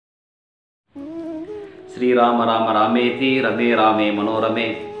श्रीराम राम रामेति रमे रामे मनोरमे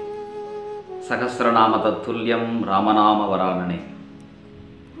सहस्रनाम तत्तुल्यं रामनाम वरानने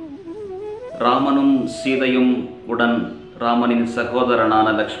ராமனும் சீதையும் உடன் ராமனின் சகோதரனான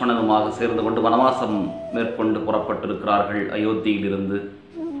லக்ஷ்மணனுமாக சேர்ந்து கொண்டு வனவாசம் மேற்கொண்டு புறப்பட்டிருக்கிறார்கள். அயோத்தியிலிருந்து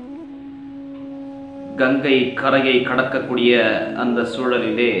கங்கை கரையை கடக்கக்கூடிய அந்த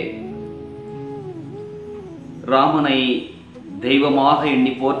சூழலிலே ராமனை தெய்வமாக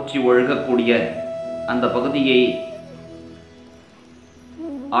எண்ணி போற்றி ஒழுகக்கூடிய அந்த பகுதியை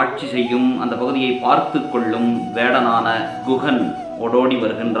ஆட்சி செய்யும், அந்த பகுதியை பார்த்து கொள்ளும் வேடனான குகன் ஓடோடி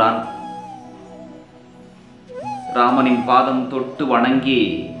வருகின்றான். ராமனின் பாதம் தொட்டு வணங்கி,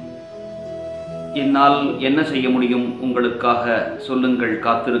 என்னால் என்ன செய்ய முடியும், உங்களுக்காக சொல்லுங்கள்,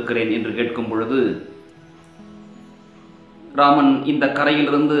 காத்திருக்கிறேன் என்று கேட்கும் பொழுது ராமன் இந்த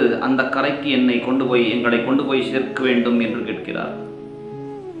கரையிலிருந்து அந்த கரைக்கு எங்களை கொண்டு போய் சேர்க்க வேண்டும் என்று கேட்கிறார்.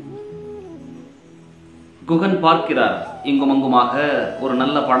 குகன் பார்க்கிறார், இங்கும் அங்குமாக ஒரு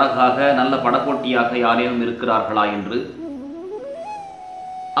நல்ல படகாக, நல்ல படகோட்டியாக யாரேனும் இருக்கிறார்களா என்று.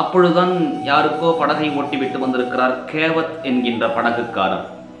 அப்பொழுதுதான் யாருக்கோ படகை ஓட்டிவிட்டு வந்திருக்கிறார் கேவத் என்கின்ற படகுக்காரர்.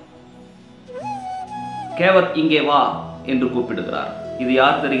 கேவத், இங்கே வா என்று கூப்பிடுகிறார். இது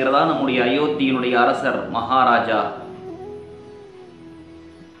யார் தெரிகிறதா? நம்முடைய அயோத்தியினுடைய அரசர் மகாராஜா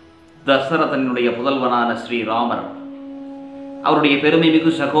தசரதனுடைய புதல்வனான ஸ்ரீராமர், அவருடைய பெருமை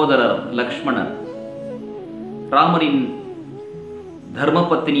மிகு சகோதரர் லக்ஷ்மணன், ராமரின்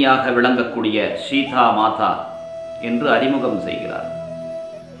தர்மபத்தினியாக விளங்கக்கூடிய சீதா மாதா என்று அறிமுகம் செய்கிறார்.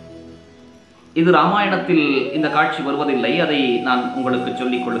 இது ராமாயணத்தில் இந்த காட்சி வருவதில்லை, அதை நான் உங்களுக்கு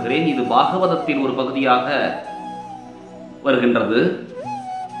சொல்லிக் கொள்கிறேன். இது பாகவதத்தின் ஒரு பகுதியாக வருகின்றது.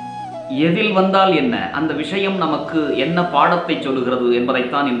 எதில் வந்தால் என்ன, அந்த விஷயம் நமக்கு என்ன பாடத்தை சொல்லுகிறது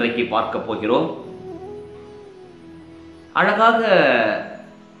என்பதைத்தான் இன்றைக்கு பார்க்க போகிறோம். அழகாக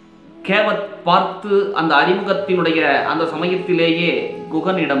கேவத் பார்த்து அந்த அறிமுகத்தினுடைய அந்த சமயத்திலேயே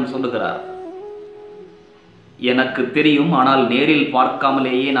குகனிடம் சொல்லுகிறார், எனக்கு தெரியும், ஆனால் நேரில்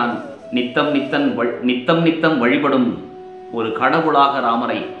பார்க்காமலேயே நான் நித்தம் வழிபடும் ஒரு கடவுளாக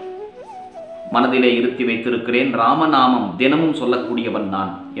ராமரை மனதிலே இருத்தி வைத்திருக்கிறேன். ராமநாமம் தினமும் சொல்லக்கூடியவன்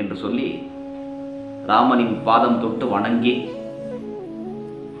நான் என்று சொல்லி ராமனின் பாதம் தொட்டு வணங்கி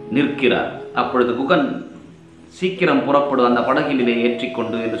நிற்கிறார். அப்பொழுது குகன், சீக்கிரம் புறப்படும், அந்த படகிலே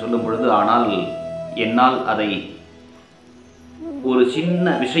ஏற்றிக்கொண்டு என்று சொல்லும் பொழுது, ஆனால் என்னால் அதை ஒரு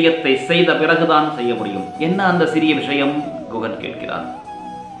சின்ன விஷயத்தை செய்த பிறகுதான் செய்ய முடியும். என்ன அந்த சிறிய விஷயம்? குகன் கேட்கிறான்.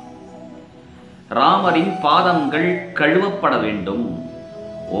 ராமரின் பாதங்கள் கழுவப்பட வேண்டும்.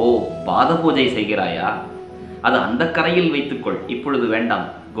 ஓ, பாத பூஜை செய்கிறாயா? அது அந்த கரையில் வைத்துக்கொள், இப்பொழுது வேண்டாம்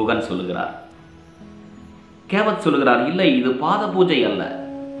குகன் சொல்லுகிறார். கேவத் சொல்லுகிறார், இல்லை, இது பாத பூஜை அல்ல.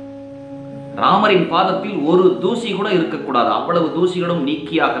 ராமரின் பாதத்தில் ஒரு தூசி கூட இருக்கக்கூடாது, அவ்வளவு தூசிகளும்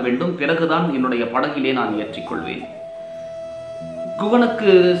நீக்கியாக வேண்டும், பிறகுதான் என்னுடைய படகிலே நான் ஏற்றிக்கொள்வேன்.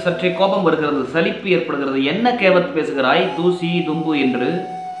 குகனுக்கு சற்றே கோபம் வருகிறது, சலிப்பு ஏற்படுகிறது. என்ன கேவத் பேசுகிறாய், தூசி தும்பு என்று?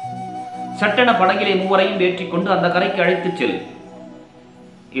 சட்டென படகிலே மூவரையும் ஏற்றிக்கொண்டு அந்த கரைக்கு அழைத்துச் செல்.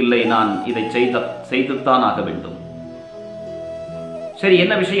 இல்லை, நான் இதை செய்துத்தான் ஆக வேண்டும். சரி,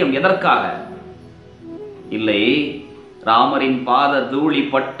 என்ன விஷயம், எதற்காக? இல்லை, ராமரின் பாத தூளி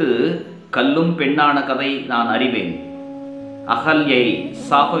பட்டு கல்லும் பெண்ணான கதை நான் அறிவேன். அகல்யை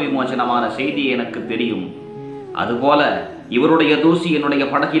சாப விமோசனமான செய்தி எனக்கு தெரியும். அதுபோல இவருடைய தூசி என்னுடைய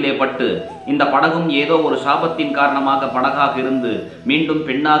படகிலே பட்டு இந்த படகும் ஏதோ ஒரு சாபத்தின் காரணமாக படகாக இருந்து மீண்டும்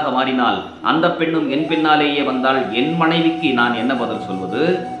பெண்ணாக மாறினால், அந்த பெண்ணும் என் பின்னாலேயே வந்தால் என் மனைவிக்கு நான் என்ன பதில் சொல்வது?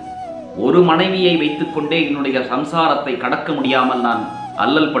 ஒரு மனைவியை வைத்துக்கொண்டே என்னுடைய சம்சாரத்தை கடக்க முடியாமல் நான்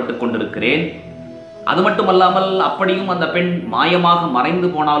அல்லல் பட்டு கொண்டிருக்கிறேன். அது மட்டுமல்லாமல் அப்படியும் அந்த பெண் மாயமாக மறைந்து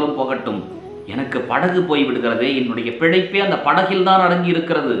போனாலும் போகட்டும், எனக்கு படகு போய்விடுகிறதே, என்னுடைய பிழைப்பே அந்த படகில்தான் அடங்கி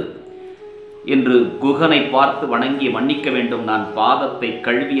இருக்கிறது என்று குகனை பார்த்து வணங்கி, மன்னிக்க வேண்டும், நான் பாதத்தை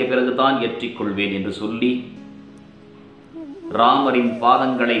கழுவிய பிறகுதான் ஏற்றிக்கொள்வேன் என்று சொல்லி ராமரின்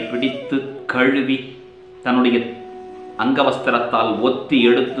பாதங்களை பிடித்து கழுவி தன்னுடைய அங்கவஸ்திரத்தால் ஒத்தி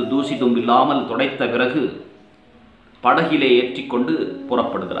எடுத்து தூசி தும்பில்லாமல் துடைத்த பிறகு படகிலே ஏற்றிக்கொண்டு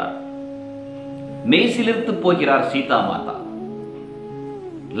புறப்படுகிறார். மெய்சிலிர்த்து போகிறார் சீதா மாதா.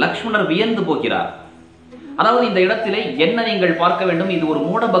 லக்ஷ்மணர் வியந்து போகிறார். அதாவது இந்த இடத்திலே என்ன நீங்கள் பார்க்க வேண்டும், இது ஒரு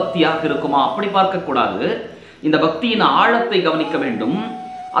மூட பக்தியாக இருக்குமா? அப்படி பார்க்கக்கூடாது, இந்த பக்தியின் ஆழத்தை கவனிக்க வேண்டும்.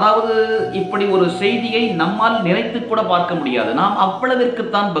 அதாவது இப்படி ஒரு செய்தியை நம்மால் நினைத்து கூட பார்க்க முடியாது. நாம்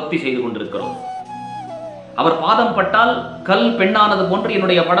அவ்வளவிற்குத்தான் பக்தி செய்து கொண்டிருக்கிறோம். அவர் பாதம் பட்டால் கல் பெண்ணானது போன்று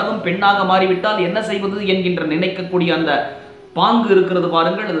என்னுடைய படகும் பெண்ணாக மாறிவிட்டால் என்ன செய்வது என்கின்ற நினைக்கக்கூடிய அந்த பாங்கு இருக்கிறது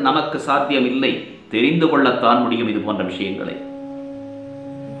பாருங்கள், அது நமக்கு சாத்தியம் இல்லை. தெரிந்து கொள்ளத்தான் முடியும் இது போன்ற விஷயங்களை.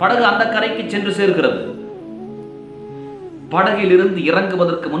 படகு அந்த கரைக்கு சென்று சேர்கிறது. படகிலிருந்து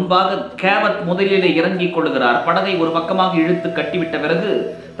இறங்குவதற்கு முன்பாக கேவத் முதலிலே இறங்கிக் கொள்கிறார். படகை ஒரு பக்கமாக இழுத்து கட்டிவிட்ட பிறகு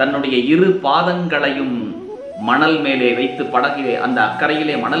தன்னுடைய இரு பாதங்களையும் மணல் மேலே வைத்து, படகிலே அந்த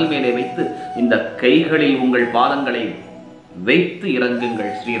அக்கறையிலே மணல் மேலே வைத்து, இந்த கைகளில் உங்கள் பாதங்களை வைத்து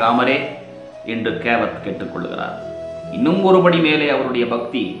இறங்குங்கள் ஸ்ரீராமரே என்று கேவத் கேட்டுக்கொள்கிறார். இன்னும் ஒருபடி மேலே அவருடைய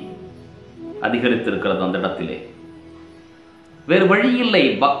பக்தி அதிகரித்திருக்கிறது. அந்த இடத்திலே வேறு வழி இல்லை.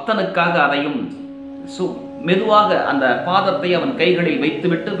 பக்தனுக்காக அதையும் மெதுவாக அந்த பாதத்தை அவன் கைகளில்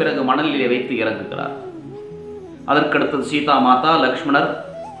வைத்துவிட்டு பிறகு மணலிலே வைத்து இறங்குகிறார். அதற்கடுத்தது சீதா மாதா, லக்ஷ்மணர்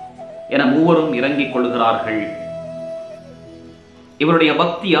என மூவரும் இறங்கிக் கொள்கிறார்கள். இவருடைய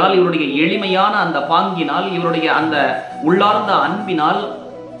பக்தியால், இவருடைய எளிமையான அந்த பாங்கினால், இவருடைய அந்த உள்ளார்ந்த அன்பினால்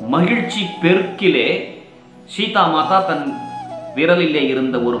மகிழ்ச்சி பெருக்கிலே சீதா மாதா தன் விரலிலே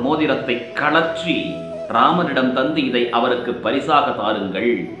இருந்த ஒரு மோதிரத்தை கழற்றி ராமனிடம் தந்து, இதை அவருக்கு பரிசாக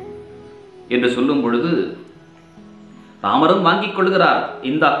தாருங்கள் என்று சொல்லும் பொழுது ராமரும் வாங்கிக் கொள்கிறார்.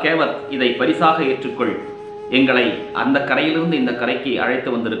 இந்த கேவத், இதை பரிசாக ஏற்றுக்கொள். எங்களை அந்த கரையிலிருந்து இந்த கரைக்கு அழைத்து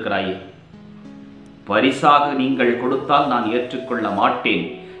வந்திருக்கிறாயே, பரிசாக நீங்கள் கொடுத்தால் நான் ஏற்றுக்கொள்ள மாட்டேன்.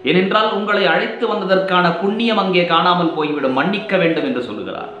 ஏனென்றால் உங்களை அழைத்து வந்ததற்கான புண்ணியம் அங்கே காணாமல் போய்விடும், மன்னிக்க வேண்டும் என்று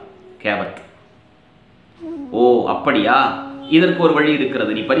சொல்லுகிறார் கேவத். ஓ அப்படியா, இதற்கு ஒரு வழி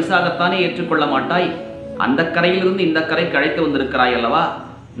இருக்கிறது. நீ பரிசாகத்தானே ஏற்றுக்கொள்ள மாட்டாய். அந்த கரையிலிருந்து இந்த கரைக்கு அழைத்து வந்திருக்கிறாய் அல்லவா?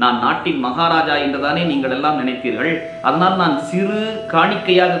 நான் நாட்டின் மகாராஜா என்றுதானே நீங்கள் எல்லாம் நினைத்தீர்கள். அதனால் நான் சிறு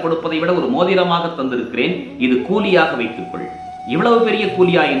காணிக்கையாக கொடுப்பதை விட ஒரு மோதிரமாக தந்திருக்கிறேன். இது கூலியாக வைத்துக்கொள். இவ்வளவு பெரிய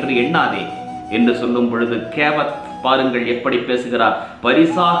கூலியா என்று எண்ணாதே என்று சொல்லும் பொழுது கேவத் பாருங்கள் எப்படி பேசுகிறார்.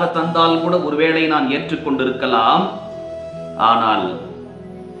 பரிசாக தந்தால் கூட ஒருவேளை நான் ஏற்றுக்கொண்டிருக்கலாம், ஆனால்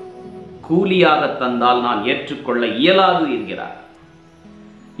கூலியாக தந்தால் நான் ஏற்றுக்கொள்ள இயலாது என்கிறார்.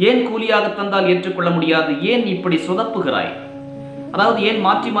 ஏன் கூலியாக தந்தால் ஏற்றுக்கொள்ள முடியாது? ஏன் இப்படி சொதப்புகிறாய்? அதாவது ஏன்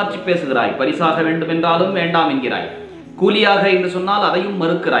மாற்றி மாற்றி பேசுகிறாய்? பரிசாக வேண்டும் என்றாலும் வேண்டாம் என்கிறாய், கூலியாக என்று சொன்னால் அதையும்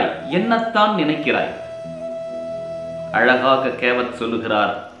மறுக்கிறாய். என்னத்தான் நினைக்கிறாய்? அழகாக கேவத்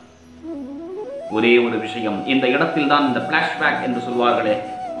சொல்லுகிறார் ஒரே ஒரு விஷயம். இந்த இடத்தில் தான் இந்த பிளாஷ்பேக் என்று சொல்வார்களே,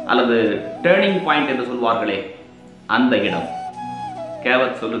 அல்லது டேர்னிங் பாயிண்ட் என்று சொல்வார்களே, அந்த இடம்.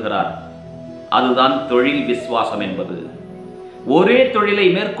 கேவத் சொல்லுகிறார், அதுதான் தொழில் விசுவாசம் என்பது. ஒரே தொழிலை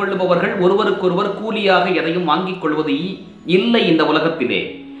மேற்கொள்ளுபவர்கள் ஒருவருக்கொருவர் கூலியாக எதையும் வாங்கிக் கொள்வது இல்லை இந்த உலகத்திலே.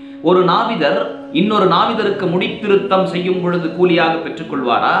 ஒரு நாவிதர் இன்னொரு நாவிதருக்கு முடித்திருத்தம் செய்யும் பொழுது கூலியாக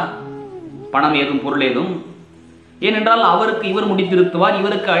பெற்றுக்கொள்வாரா? பணம் ஏதும் பொருள் ஏதும்? ஏனென்றால் அவருக்கு இவர் முடித்திருத்துவார்,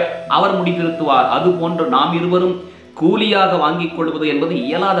 இவருக்கு அவர் முடித்திருத்துவார். அது போன்று நாம் இருவரும் கூலியாக வாங்கிக் கொள்வது என்பது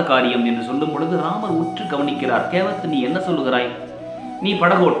இயலாத காரியம் என்று சொல்லும் பொழுது ராமர் உற்று கவனிக்கிறார். கேவத், நீ என்ன சொல்லுகிறாய்? நீ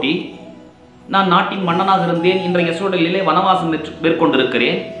படகோட்டி, நான் நாட்டின் மன்னனாக இருந்தேன், இன்றைய சூழலிலே வனவாசம்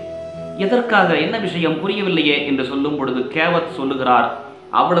மேற்கொண்டிருக்கிறேன். எதற்காக? என்ன விஷயம்? புரியவில்லையே என்று சொல்லும் பொழுது கேவத் சொல்லுகிறார்,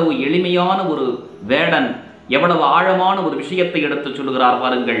 அவ்வளவு எளிமையான ஒரு வேடன் எவ்வளவு ஆழமான ஒரு விஷயத்தை எடுத்து சொல்லுகிறார்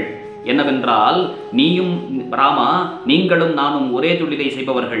பாருங்கள். என்னவென்றால், நீயும் ராமா, நீங்களும் நானும் ஒரே தொழிலை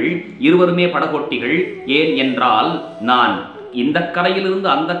செய்பவர்கள், இருவருமே படகோட்டிகள். ஏன் என்றால் நான் இந்த கரையிலிருந்து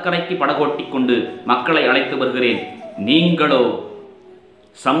அந்த கரைக்கு படகோட்டி கொண்டு மக்களை அழைத்து வருகிறேன். நீங்களோ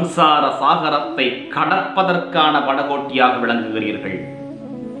சம்சார சாகரத்தை கடப்பதற்கான படகோட்டியாக விளங்குகிறீர்கள்.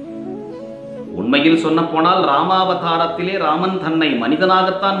 உண்மையில் சொன்ன போனால் ராமாவதாரத்திலே ராமன் தன்னை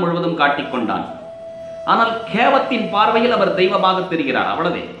மனிதனாகத்தான் முழுவதும் காட்டிக்கொண்டான். ஆனால் கேவத்தின் பார்வையில் அவர் தெய்வமாக தெரிகிறார்,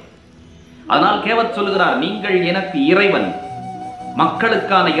 அவ்வளவே. அதனால் கேவத் சொல்லுகிறார், நீங்கள் எனக்கு இறைவன்,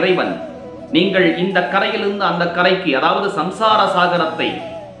 மக்களுக்கான இறைவன். நீங்கள் இந்த கரையிலிருந்து அந்த கரைக்கு, அதாவது சம்சார சாகரத்தை,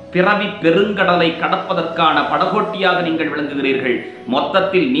 பிறவி பெருங்கடலை கடப்பதற்கான படகோட்டியாக நீங்கள் விளங்குகிறீர்கள்.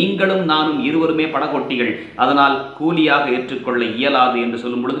 மொத்தத்தில் நீங்களும் நானும் இருவருமே படகோட்டிகள். அதனால் கூலியாக ஏற்றுக்கொள்ள இயலாது என்று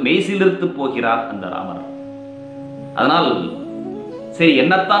சொல்லும் பொழுது மெய்சிலிர்த்து போகிறார் அந்த ராமர். அதனால் சரி,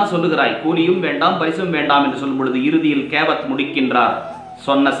 என்னத்தான் சொல்லுகிறாய்? கூலியும் வேண்டாம், பரிசும் வேண்டாம் என்று சொல்லும் பொழுது இறுதியில் கேவத் முடிக்கின்றார்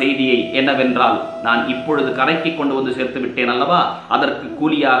சொன்ன செய்தியை. என்னவென்றால், நான் இப்பொழுது கரைக்கு கொண்டு வந்து சேர்த்து விட்டேன் அல்லவா, அதற்கு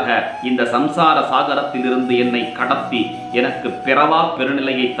கூலியாக இந்த சம்சார சாகரத்தில் இருந்து என்னை கடத்தி எனக்கு பிறவா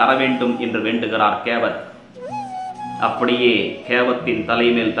பெருநிலையை தர வேண்டும் என்று வேண்டுகிறார் கேவத். அப்படியே கேவத்தின்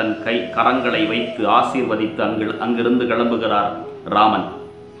தலைமேல் தன் கரங்களை வைத்து ஆசீர்வதித்து அங்கிருந்து கிளம்புகிறார் ராமன்.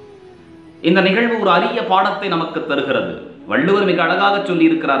 இந்த நிகழ்வு ஒரு அரிய பாடத்தை நமக்கு தருகிறது. வள்ளுவர் மிக அழகாக சொல்லி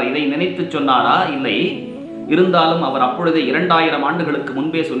இருக்கிறார். இதை நினைத்து சொன்னாரா? இல்லை. இருந்தாலும் அவர் அப்பொழுதே 2000 ஆண்டுகளுக்கு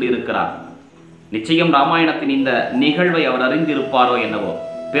முன்பே சொல்லியிருக்கிறார். நிச்சயம் ராமாயணத்தின் இந்த நிகழ்வை அவர் அறிந்திருப்பாரோ என்னவோ.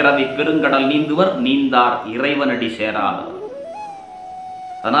 பிறவி பெருங்கடல் நீந்துவர் நீந்தார் இறைவனடி சேரார்.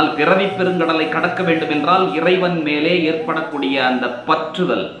 அதனால் பிறவி பெருங்கடலை கடக்க வேண்டும் என்றால் இறைவன் மேலே ஏற்படக்கூடிய அந்த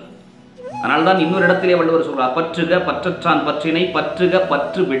பற்றுதல். அதனால்தான் இன்னொரு இடத்திலே வள்ளுவர் சொல்றார், பற்றுக பற்றற்றான் பற்றினை பற்றுக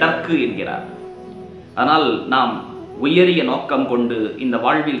பற்று விடற்கு என்கிறார். ஆனால் நாம் உயரிய நோக்கம் கொண்டு இந்த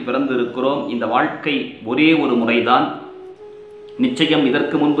வாழ்வில் பிறந்திருக்கிறோம். இந்த வாழ்க்கை ஒரே ஒரு முறைதான். நிச்சயம்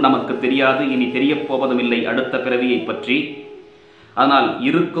இதற்கு முன்பு நமக்கு தெரியாது, இனி தெரியப் போவதும் இல்லை அடுத்த பிறவியை பற்றி. ஆனால்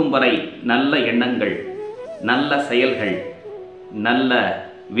இருக்கும் வரை நல்ல எண்ணங்கள், நல்ல செயல்கள், நல்ல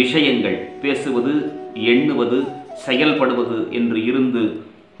விஷயங்கள் பேசுவது, எண்ணுவது, செயல்படுவது என்று இருந்து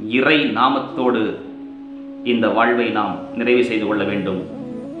இறை நாமத்தோடு இந்த வாழ்வை நாம் நிறைவு செய்து கொள்ள வேண்டும்.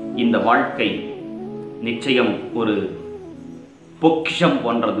 இந்த வாழ்க்கை நிச்சயம் ஒரு பொக்கிஷம்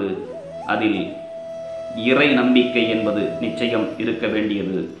போன்றது. அதில் இறை நம்பிக்கை என்பது நிச்சயம் இருக்க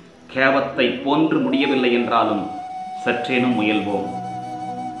வேண்டியது. கேவத்தை போன்று முடியவில்லை என்றாலும் சற்றேனும் முயல்வோம்.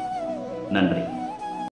 நன்றி.